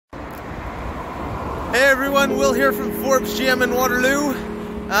Hey everyone, Will here from Forbes GM in Waterloo.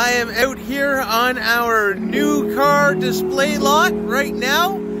 I am out here on our new car display lot right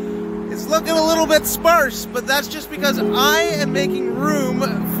now. It's looking a little bit sparse, but that's just because I am making room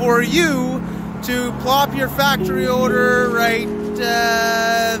for you to plop your factory order right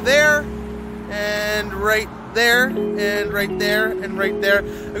there, and right there, and right there, and right there.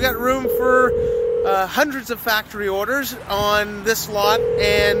 I've got room for hundreds of factory orders on this lot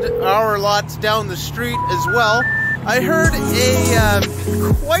and our lots down the street as well. I heard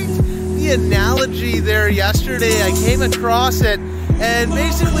quite the analogy there yesterday. I came across it, and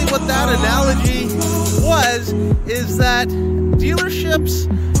basically what that analogy is that dealerships,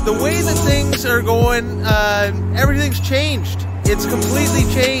 the way that things are going, everything's changed. It's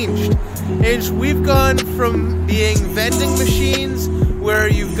completely changed. We've gone from being vending machines where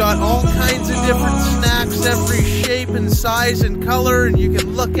you've got all kinds of different snacks, every shape and size and color, and you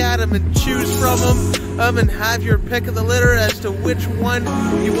can look at them and choose from them and have your pick of the litter as to which one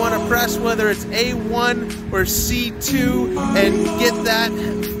you want to press, whether it's A1 or C2, and get that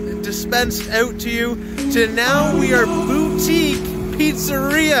dispensed out to you, to now we are boutique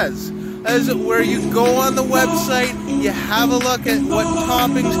pizzerias. As where you go on the website, you have a look at what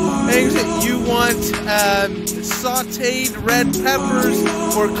toppings, things that you want, sauteed red peppers,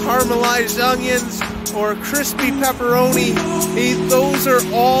 or caramelized onions, or crispy pepperoni. Those are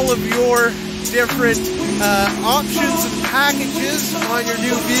all of your different options and packages on your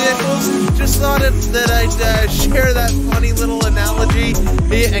new vehicles. Just thought that I'd share that funny little analogy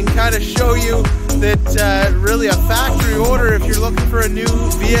and kind of show you that really a factory order, if you're looking for a new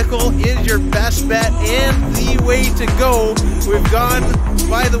vehicle, is your best bet and the way to go. We've gone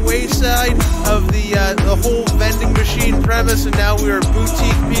by the wayside of the whole vending machine premise, and now we are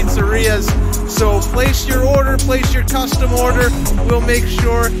boutique pizzerias. So place your order, place your custom order. We'll make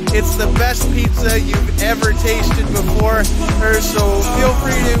sure it's the best pizza you've ever tasted before. So feel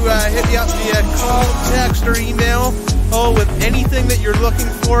free to hit me up via call, text, or email. With anything that you're looking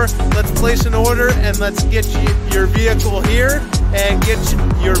for. Let's place an order and let's get your vehicle here and get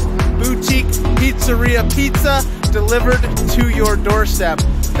your boutique pizzeria pizza delivered to your doorstep.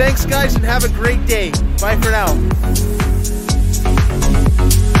 Thanks guys, and have a great day. Bye for now.